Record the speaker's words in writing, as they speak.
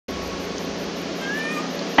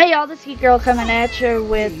Hey y'all, this Geek Girl coming at you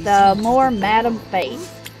with more Madam Fate.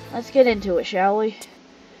 Let's get into it, shall we?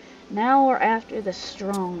 Now we're after the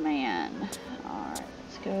strong man. Alright,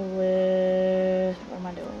 let's go with... What am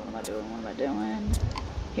I doing?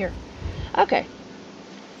 Here. Okay.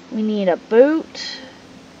 We need a boot,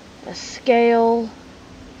 a scale,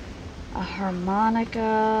 a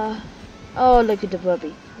harmonica. Oh, look at the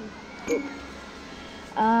puppy. Boop.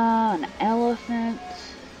 An elephant.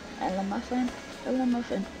 Elemuffin?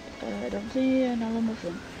 I don't see an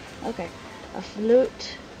elemuffin. Okay. A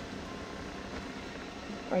flute.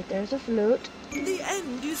 Right there's a flute. The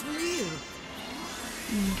end is near.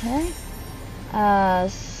 Okay.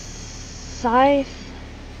 Scythe.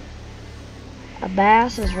 A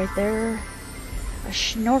bass is right there. A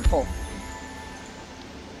snorkel.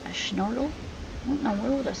 A snorkel? I don't know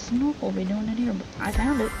where would a snorkel be doing in here, but I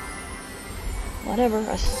found it. Whatever.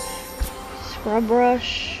 A scrub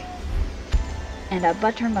brush. And a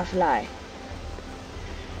butterfly.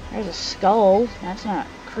 There's a skull. That's not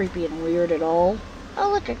creepy and weird at all. Oh,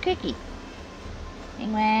 look, a cookie.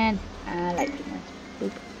 Penguin. I like penguins.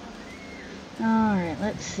 Boop. Alright,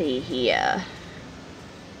 let's see here.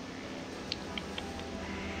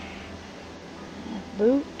 A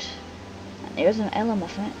boot. And there's an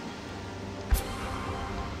elephant.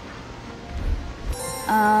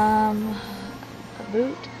 A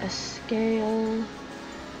boot, a scale.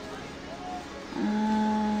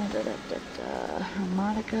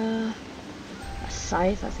 Harmonica, a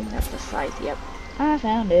scythe, I think that's the scythe, yep. I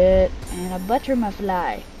found it. And a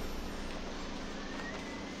butterfly.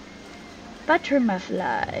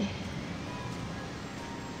 Butterfly.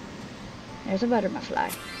 There's a butterfly.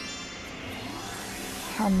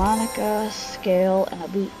 Harmonica, scale, and a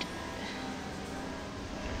boot.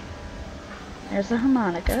 There's the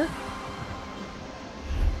harmonica.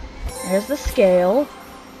 There's the scale.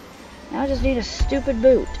 Now I just need a stupid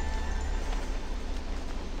boot.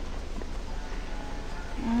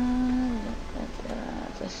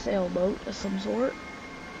 It's a sailboat of some sort.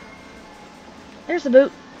 There's the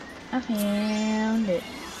boot. I found it.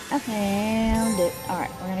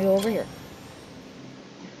 Alright, we're gonna go over here.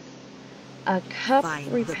 A cup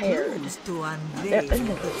repaired. That thing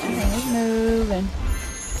is moving.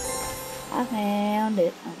 I found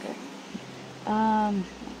it. Okay. A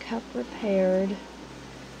cup repaired.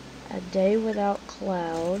 A day without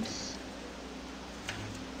clouds.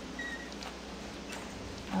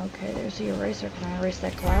 Okay, there's the eraser. Can I erase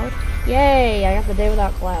that cloud? Yay! I got the day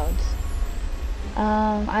without clouds.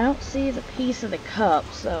 I don't see the piece of the cup,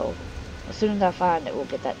 so as soon as I find it, we'll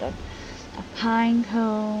get that done. A pine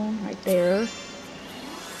cone right there.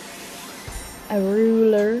 A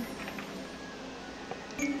ruler.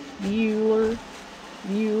 Bueller.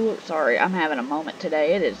 Sorry, I'm having a moment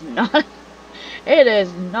today. It is not... It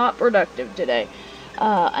is not productive today.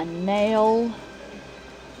 A nail.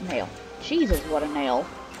 Jesus, what a nail.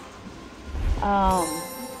 A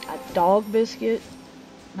dog biscuit.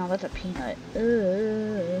 No, that's a peanut.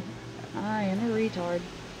 I am a retard.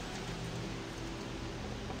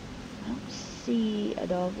 I don't see a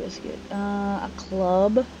dog biscuit. A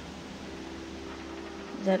club.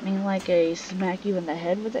 Does that mean like a smack you in the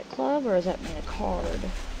head with it club, or does that mean a card?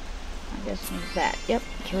 I guess it means that. Yep,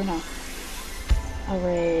 sure enough. A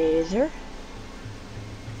razor.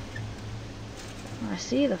 I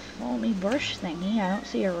see the foamy brush thingy. I don't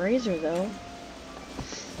see a razor though.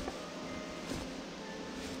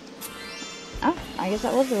 Oh, I guess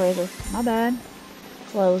that was the razor. My bad.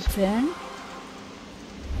 Clothespin.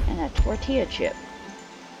 And a tortilla chip.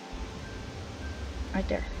 Right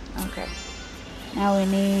there. Okay. Now we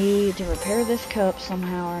need to repair this cup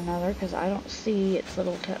somehow or another, because I don't see its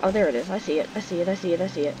little cup. Oh, there it is. I see it.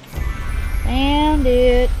 Found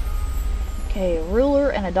it. Okay, a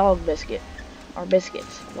ruler and a dog biscuit. Or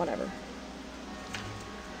biscuits. Whatever.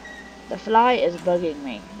 The fly is bugging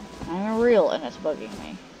me. I'm real and it's bugging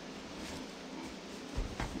me.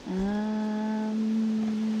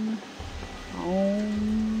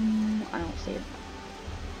 I don't see it.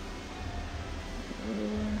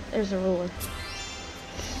 There's a ruler.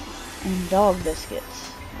 And dog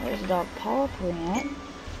biscuits. There's a dog paw print.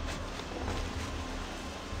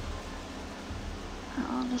 I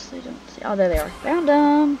honestly don't see. Oh, there they are. Found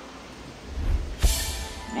them.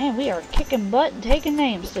 Man, we are kicking butt and taking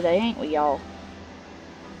names today, ain't we, y'all?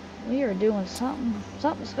 We are doing something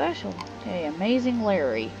special. Okay, Amazing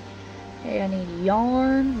Larry. Okay, I need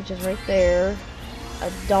yarn, which is right there.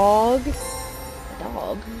 A dog. A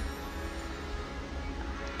dog?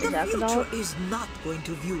 Is that the dog? The future is not going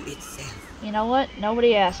to view itself. You know what?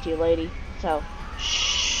 Nobody asked you, lady. So,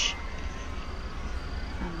 shh.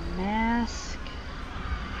 A mask.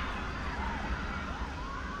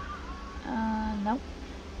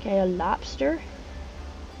 Okay, a lobster.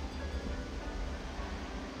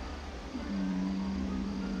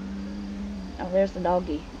 Oh, there's the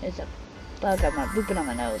doggy. It's a bug. I'm not booping on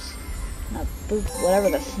the nose. Not boop, whatever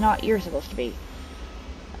the snot ear's supposed to be.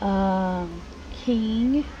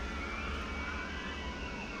 King.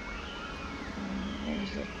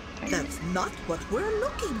 That's not what we're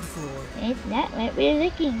looking for. It's not what we're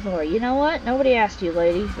looking for. You know what? Nobody asked you,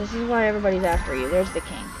 lady. This is why everybody's after you. There's the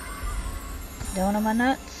king. Don't know my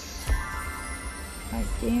nuts. Right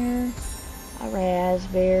there. A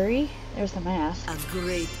raspberry. There's the mask. A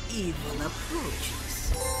great evil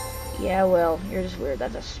approaches. Yeah, well, you're just weird.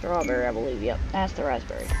 That's a strawberry, I believe. Yep, that's the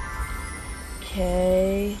raspberry.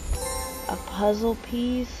 Okay. A puzzle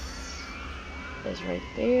piece is right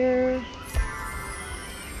there.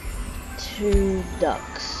 2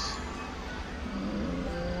 ducks.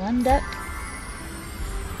 1 duck.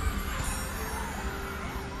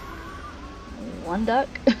 1 duck.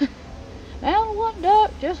 Found 1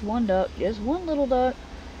 duck. Just 1 duck. Just 1 little duck.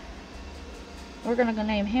 We're gonna go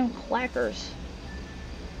name him Clackers.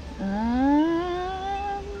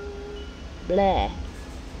 Blah.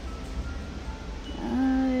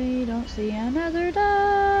 I don't see another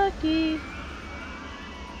ducky.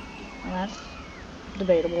 Well, that's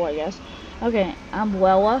debatable, I guess. Okay,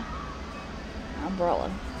 umbrella.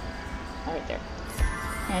 Umbrella. Right there.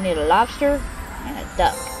 I need a lobster and a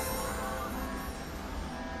duck.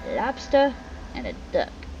 Lobster and a duck.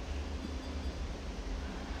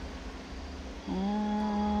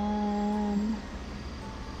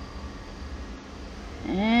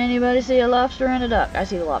 Anybody see a lobster and a duck? I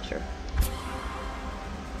see the lobster.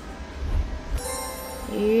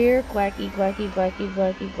 Here, quacky, quacky, quacky,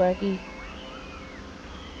 quacky, quacky.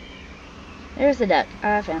 There's the duck.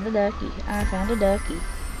 I found a ducky. I found a ducky.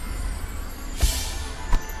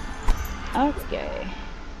 Okay.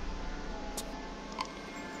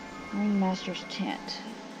 Ringmaster's tent.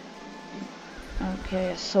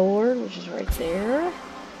 Okay, a sword, which is right there.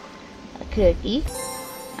 A cookie.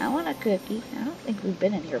 I want a cookie. I don't think we've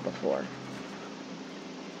been in here before.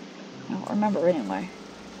 I don't remember anyway.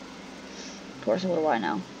 Of course, what do I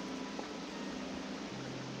know?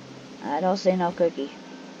 I don't see no cookie.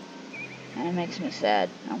 And it makes me sad.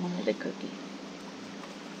 I wanted a cookie.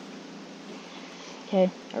 Okay,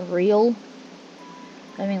 a reel.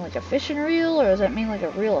 Does that mean like a fishing reel, or does that mean like a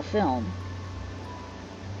reel of film?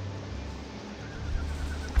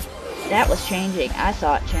 That was changing. I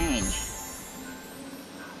saw it change.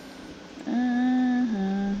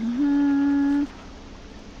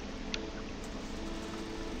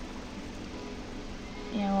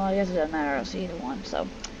 Yeah, well, I guess it doesn't matter. I'll see either one, so.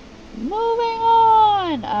 Moving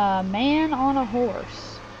on! A man on a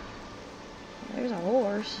horse. There's a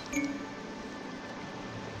horse.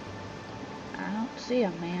 I don't see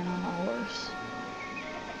a man on a horse.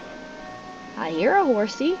 I hear a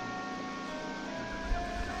horsey.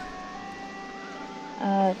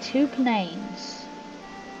 2 planes.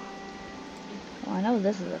 Well, I know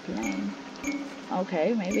this is a plane.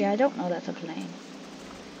 Okay, maybe I don't know that's a plane.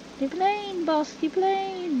 The plane, boss, the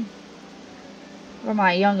plane. For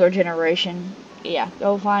my younger generation, yeah,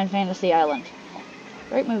 go find Fantasy Island.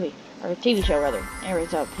 Great movie, or TV show rather. There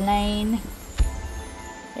is a plane.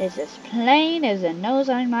 It's as plain as the nose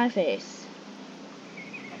on my face.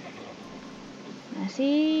 I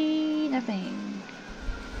see nothing.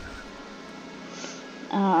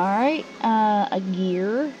 Alright, a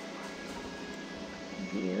gear.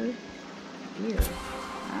 Gear.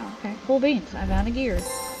 Oh, okay, cool beans. I found a gear.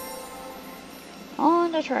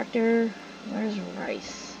 On the tractor. Where's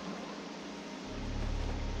rice?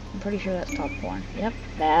 I'm pretty sure that's popcorn. Yep,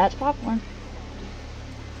 that's popcorn.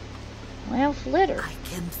 Well, flitter. I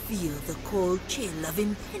can feel the cold chill of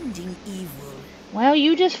impending evil. Well,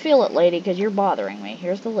 you just feel it, lady, because you're bothering me.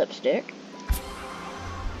 Here's the lipstick.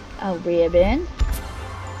 A ribbon.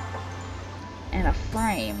 And a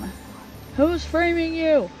frame. Who's framing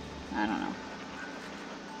you? I don't know.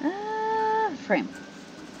 Frame.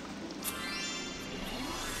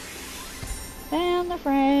 Found the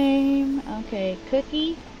frame. Okay,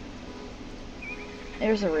 cookie.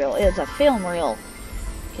 There's a reel. It's a film reel.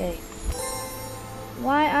 Okay.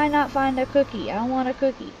 Why I not find a cookie? I want a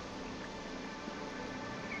cookie.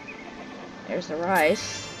 There's the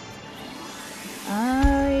rice.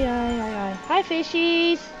 Ay, ay, ay, ay. Hi,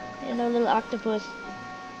 fishies. Hello, little octopus.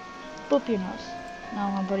 Boop your nose. No,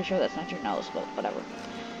 I'm pretty sure that's not your nose, but whatever.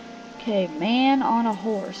 Okay, man on a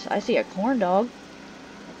horse. I see a corn dog.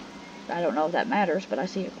 I don't know if that matters, but I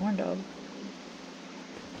see a corn dog.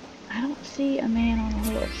 I don't see a man on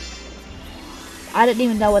a horse. I didn't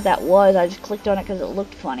even know what that was. I just clicked on it because it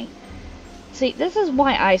looked funny. See, this is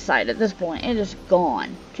my eyesight at this point. It is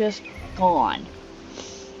gone. Just gone.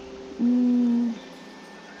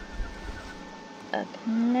 A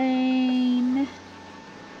plane.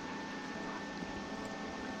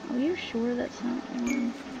 Are you sure that's not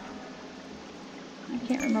one? I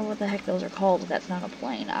can't remember what the heck those are called if that's not a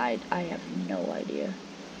plane. I have no idea.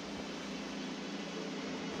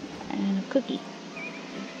 And a cookie.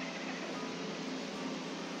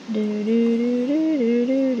 Do do do do do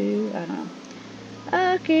do do. I don't know.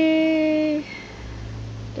 Okay.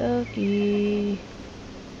 Dokie.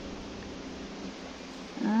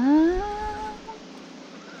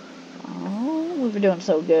 Oh, we've been doing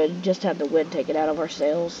so good. Just have the wind take it out of our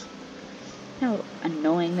sails. How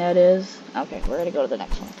annoying that is. Okay, we're gonna go to the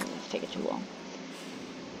next one because it's taking too long.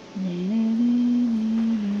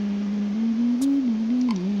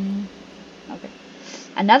 Okay.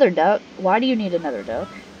 Another duck? Why do you need another duck?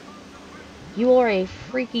 You are a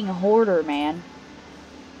freaking hoarder, man.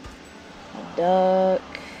 A duck.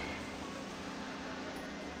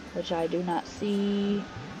 Which I do not see.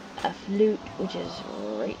 A flute, which is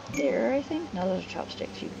right there, I think. No, those are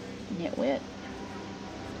chopsticks, you nitwit.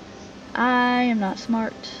 I am not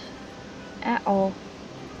smart at all.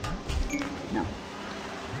 No.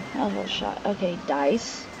 That was a shot. Okay,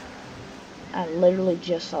 dice. I literally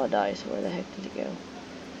just saw dice. Where the heck did it go?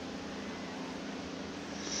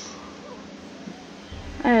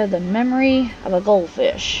 I have the memory of a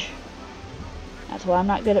goldfish. That's why I'm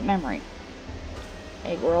not good at memory.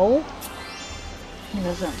 Egg roll. Oh,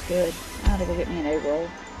 that sounds good. I gotta go get me an egg roll.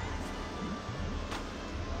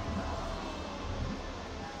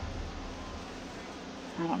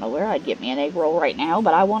 I don't know where I'd get me an egg roll right now,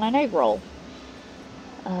 but I want an egg roll.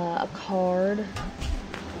 A card.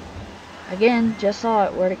 Again, just saw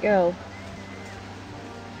it. Where'd it go?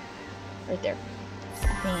 Right there.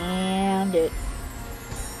 Found it.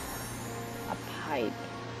 A pipe.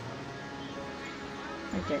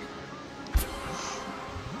 Right there.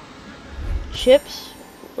 Chips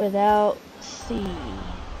without C.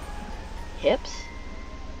 Hips?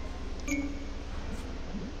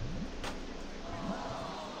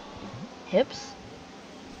 Hips?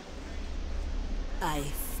 I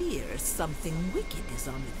fear something wicked is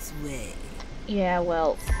on its way. Yeah,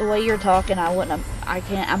 well, the way you're talking, I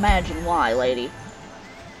can't imagine why, lady.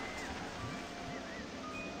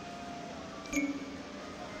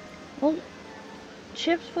 Well,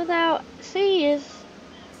 chips without C is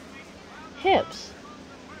hips.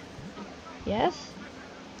 Yes?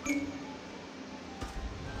 Is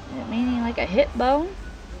it meaning like a hip bone?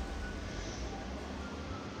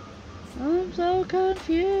 I'm so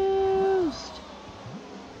confused.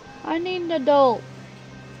 I need an adult.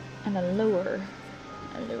 And a lure.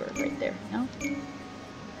 A lure right there. No?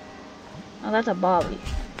 Oh, that's a bobby.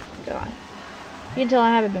 God. You can tell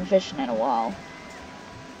I haven't been fishing in a while.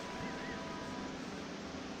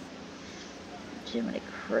 Jiminy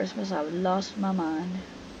Christmas, I've lost my mind.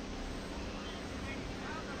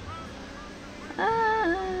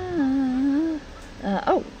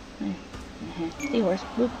 Oh. Seahorse.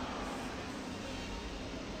 Boop.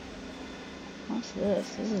 What's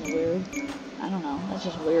this? This is weird. I don't know. That's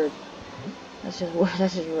just weird. That's just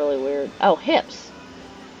really weird. Oh, hips.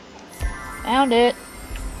 Found it.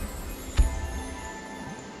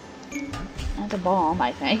 That's a bomb,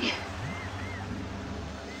 I think.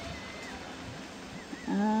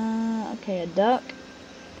 Okay, a duck.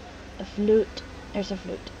 A flute. There's a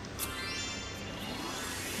flute.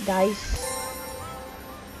 Dice.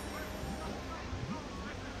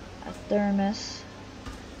 A thermos.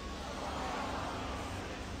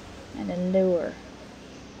 And a lure.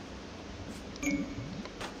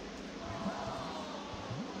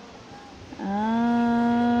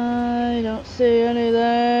 I don't see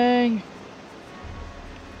anything.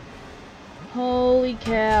 Holy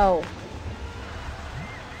cow.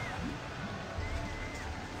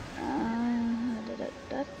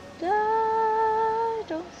 I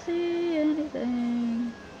don't see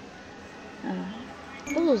anything.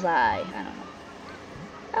 Bullseye. I don't know.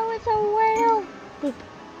 Oh, it's a whale. Boop.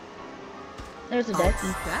 There's a duck.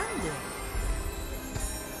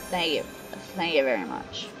 Thank you. Thank you very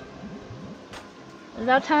much. It's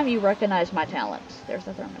about time you recognize my talents. There's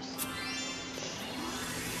the thermos.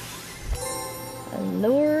 A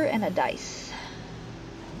lure and a dice.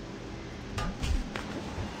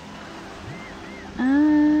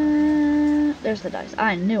 There's the dice.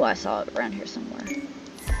 I knew I saw it around here somewhere.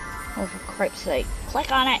 Oh, for cripe's sake.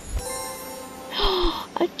 Click on it!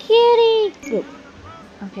 A kitty! Boop.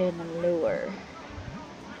 Okay, and the lure.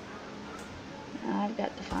 I've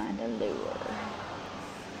got to find a lure.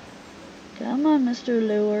 Come on, Mr.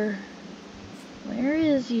 Lure. Where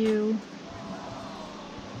is you?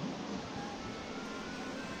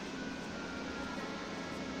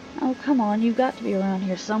 Oh, come on, you've got to be around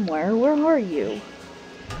here somewhere. Where are you?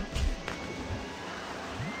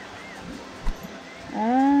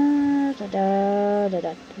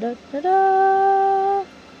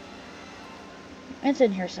 It's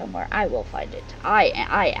in here somewhere. I will find it.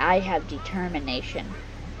 I have determination.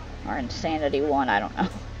 Or insanity 1, I don't know.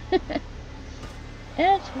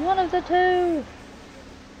 It's one of the two.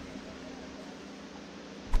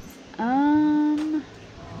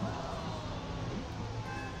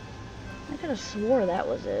 I could have swore that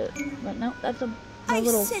was it, but no, that's a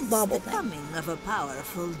little sense bobble the thing. coming of a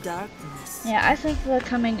powerful darkness. Yeah, I think the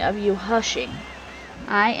coming of you hushing.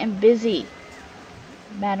 I am busy,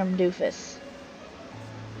 Madam Doofus.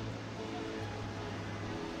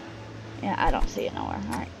 Yeah, I don't see it nowhere.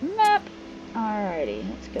 Alright, map. Alrighty,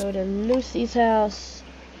 let's go to Lucy's house.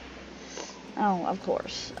 Oh, of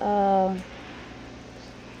course.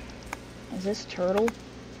 Is this Turtle?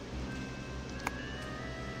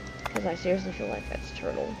 Because I seriously feel like that's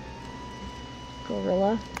Turtle.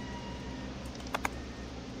 Gorilla.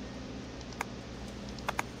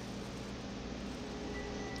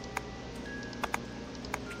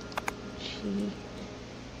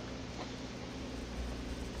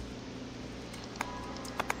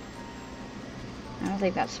 I don't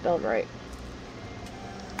think that's spelled right.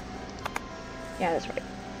 Yeah, that's right.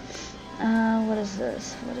 What is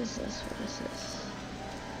this? What is this? What is this?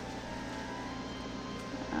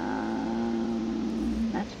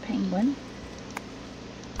 That's Penguin.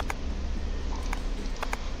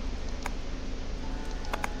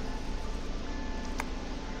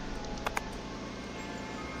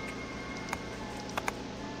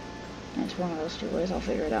 It's one of those two ways. I'll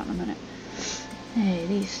figure it out in a minute. Hey,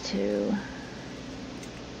 these two.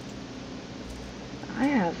 I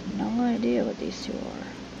have no idea what these two are.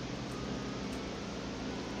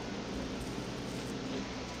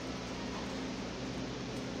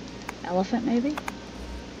 Elephant, maybe?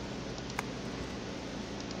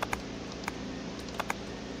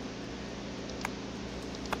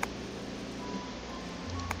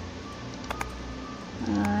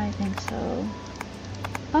 I think so.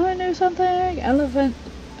 I knew something! Elephant!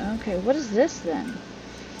 Okay, what is this then?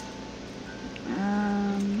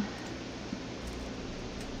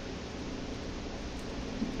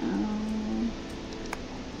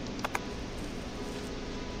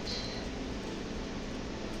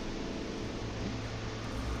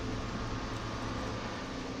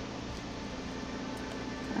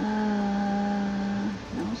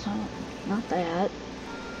 No, it's not that.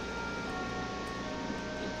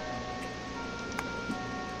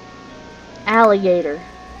 Alligator.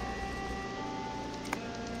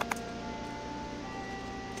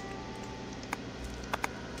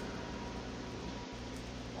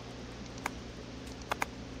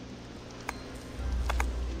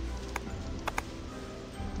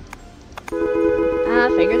 I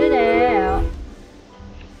figured it out.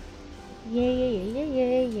 Yay.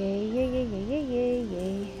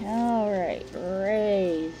 Alright,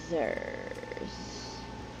 razors.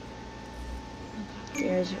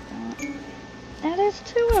 There's that is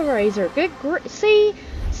too a razor. Good see,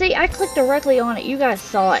 I clicked directly on it. You guys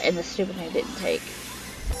saw it and the stupid thing didn't take.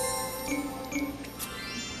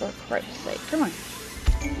 For Christ's sake. Come on.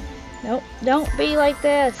 Nope, don't be like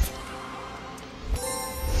this.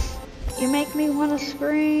 You make me want to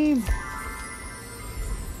scream.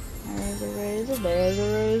 There's a razor, there's a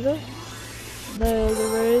razor. There's a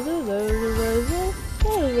razor, there's a razor,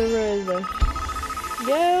 there's a razor.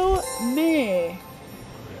 Go me.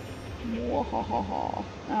 Wahahaha.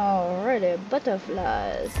 Alrighty,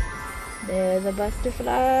 butterflies. There's a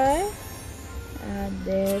butterfly. And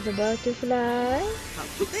there's a butterfly. How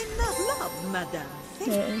could they not love Madame?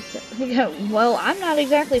 Well, I'm not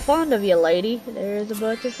exactly fond of you, lady. There's a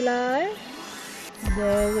butterfly.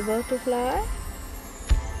 There's a butterfly.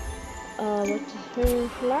 What's her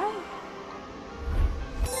fly?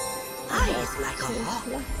 Eyes like a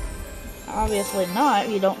hawk. Obviously not.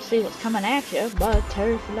 You don't see what's coming at you.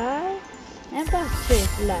 Butterfly and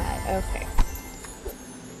butterfly. Okay.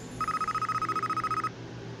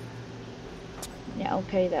 Yeah,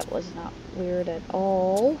 okay, that was not weird at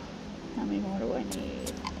all. How many more do I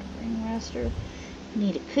need? Ring raster.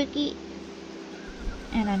 Need a cookie.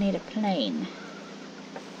 And I need a plane.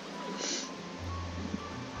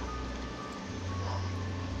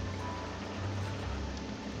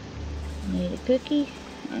 Need a cookie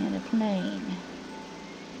and a plane.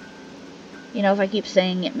 You know, if I keep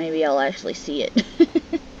saying it, maybe I'll actually see it.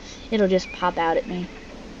 It'll just pop out at me.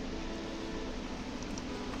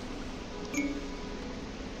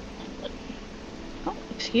 Oh,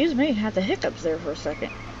 excuse me, had the hiccups there for a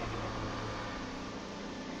second.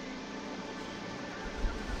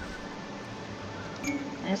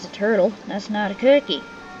 That's a turtle. That's not a cookie.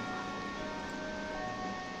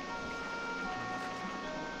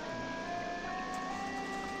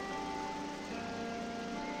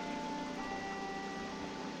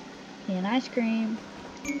 And ice cream.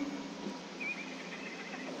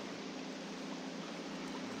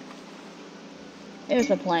 There's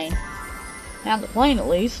the plane. Found the plane at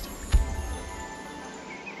least.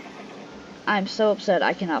 I'm so upset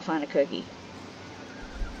I cannot find a cookie.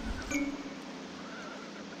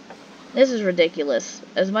 This is ridiculous.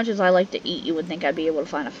 As much as I like to eat, you would think I'd be able to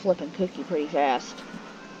find a flippin' cookie pretty fast.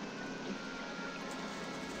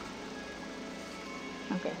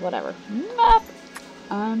 Okay, whatever. Map!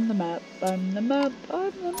 I'm the map. I'm the map.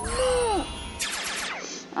 I'm the map.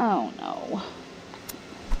 Oh no.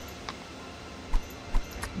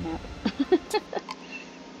 Map.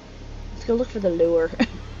 Let's go look for the lure.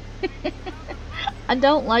 I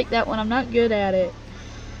don't like that one. I'm not good at it.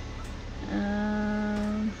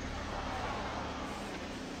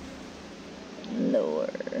 Lure.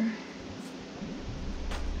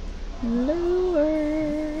 Lure.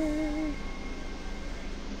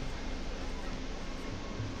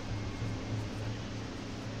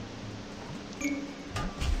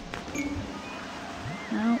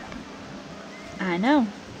 No. I know.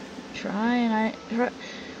 Try.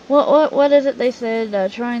 What is it they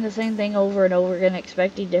said? Trying the same thing over and over again,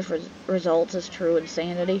 expecting different results is true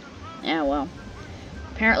insanity. Yeah, well.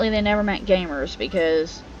 Apparently they never meant gamers,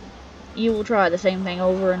 because you will try the same thing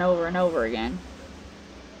over and over and over again.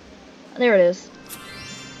 There it is.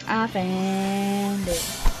 I found it.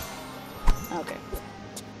 Okay.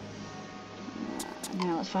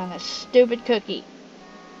 Now let's find that stupid cookie.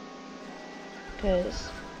 Because,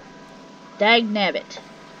 dagnabbit.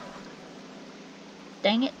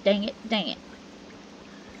 Dang it, dang it, dang it.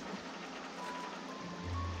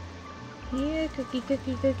 Here, cookie,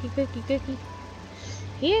 cookie, cookie, cookie, cookie.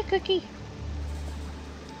 Here, cookie.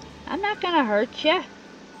 I'm not gonna hurt ya.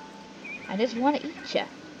 I just want to eat ya.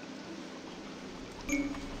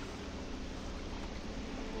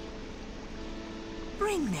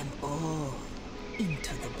 Bring them all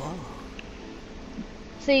into the ball.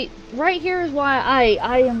 See, right here is why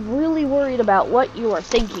I am really worried about what you are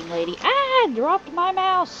thinking, lady. Ah, dropped my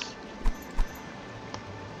mouse.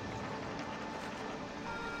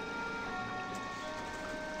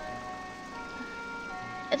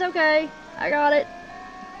 It's okay. I got it.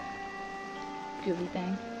 Goofy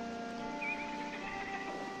thing.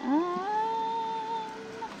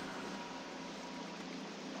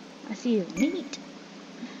 I see meat.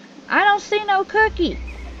 I don't see no cookie.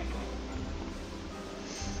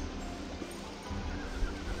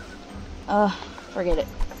 Forget it.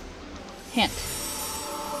 Hint.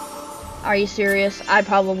 Are you serious? I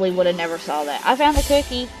probably would have never saw that. I found the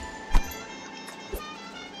cookie.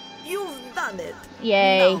 You've done it.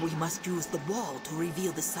 Yay. Now we must use the wall to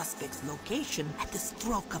reveal the suspect's location at the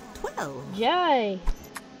stroke of 12. Yay.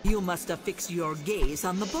 You must affix your gaze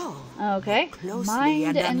on the ball. Okay. Look closely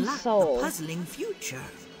Mind and unlock soul. the puzzling future.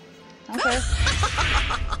 Okay.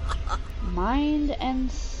 Mind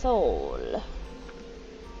and soul.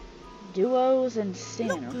 Duos and sin.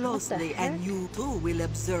 Look What the closely heck? and you too will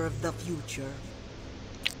observe the future.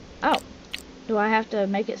 Oh. Do I have to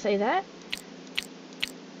make it say that?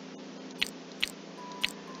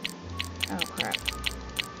 Oh crap.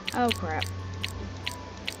 Oh crap.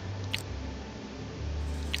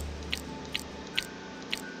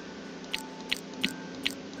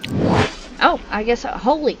 Oh, I guess,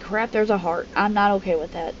 holy crap, there's a heart. I'm not okay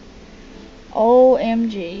with that.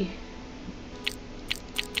 OMG.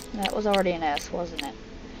 That was already an S, wasn't it?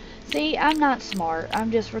 See, I'm not smart.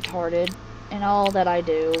 I'm just retarded in all that I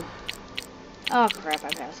do. Oh crap, I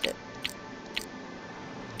passed it.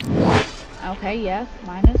 Okay, yeah,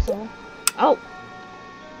 mind and soul. Oh!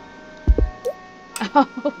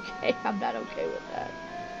 Okay, I'm not okay with that.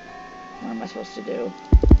 What am I supposed to do?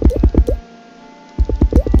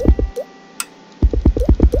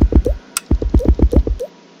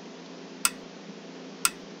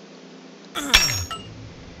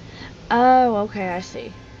 Oh, okay, I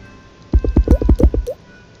see.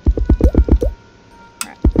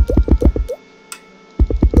 Right.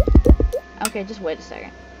 Okay, just wait a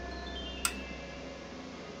second.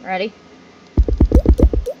 Ready?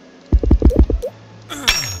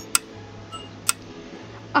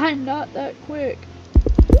 I'm not that quick.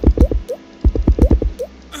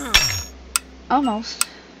 Almost.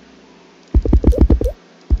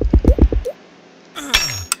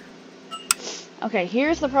 Okay,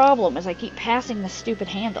 here's the problem, is I keep passing the stupid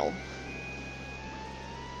handle.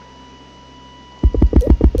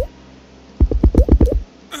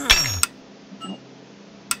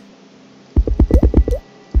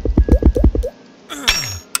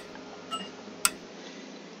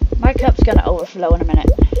 cup's gonna overflow in a minute.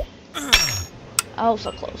 Oh,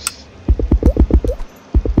 so close.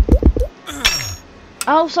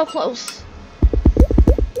 Oh, so close.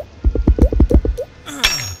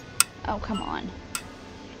 Oh, come on.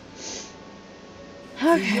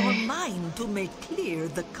 Free your mind to make clear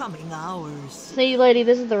the coming hours. See, lady,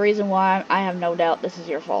 this is the reason why I have no doubt this is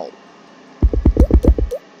your fault.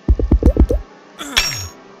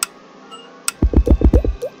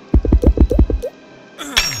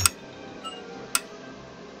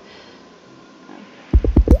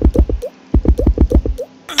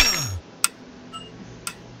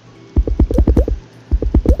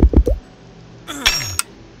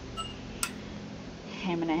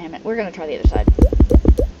 Ham it. We're gonna try the other side. Yay!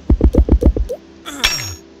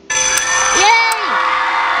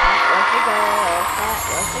 That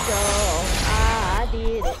was the goal. I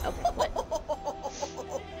did it. Okay, what?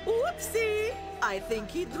 Whoopsie! I think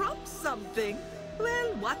he dropped something.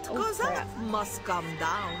 Well, what goes crap. up must come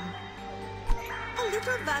down. A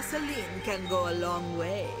little Vaseline can go a long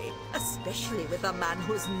way, especially with a man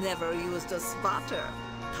who's never used a spotter.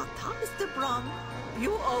 Ta-ta, Mr. Braun.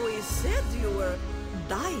 You always said you were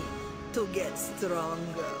dying to get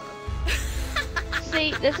stronger.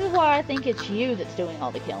 See, this is why I think it's you that's doing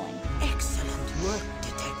all the killing. Excellent work,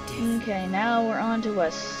 detective. Okay, now we're on to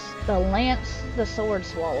the Lance the Sword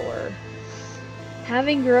Swallower.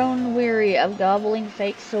 Having grown weary of gobbling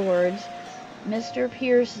fake swords, Mr.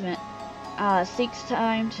 Pearson seeks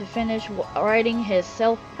time to finish writing his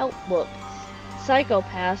self-help book,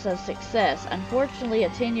 Psychopaths of Success. Unfortunately, a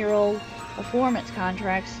 10-year-old performance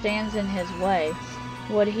contract stands in his way.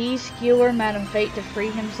 Would he skewer Madame Fate to free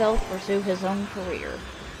himself, pursue his own career?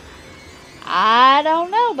 I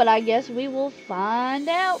don't know, but I guess we will find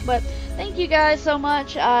out. But thank you guys so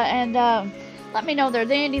much, and let me know if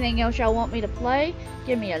there's anything else y'all want me to play.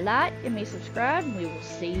 Give me a like, give me a subscribe, and we will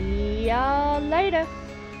see y'all later.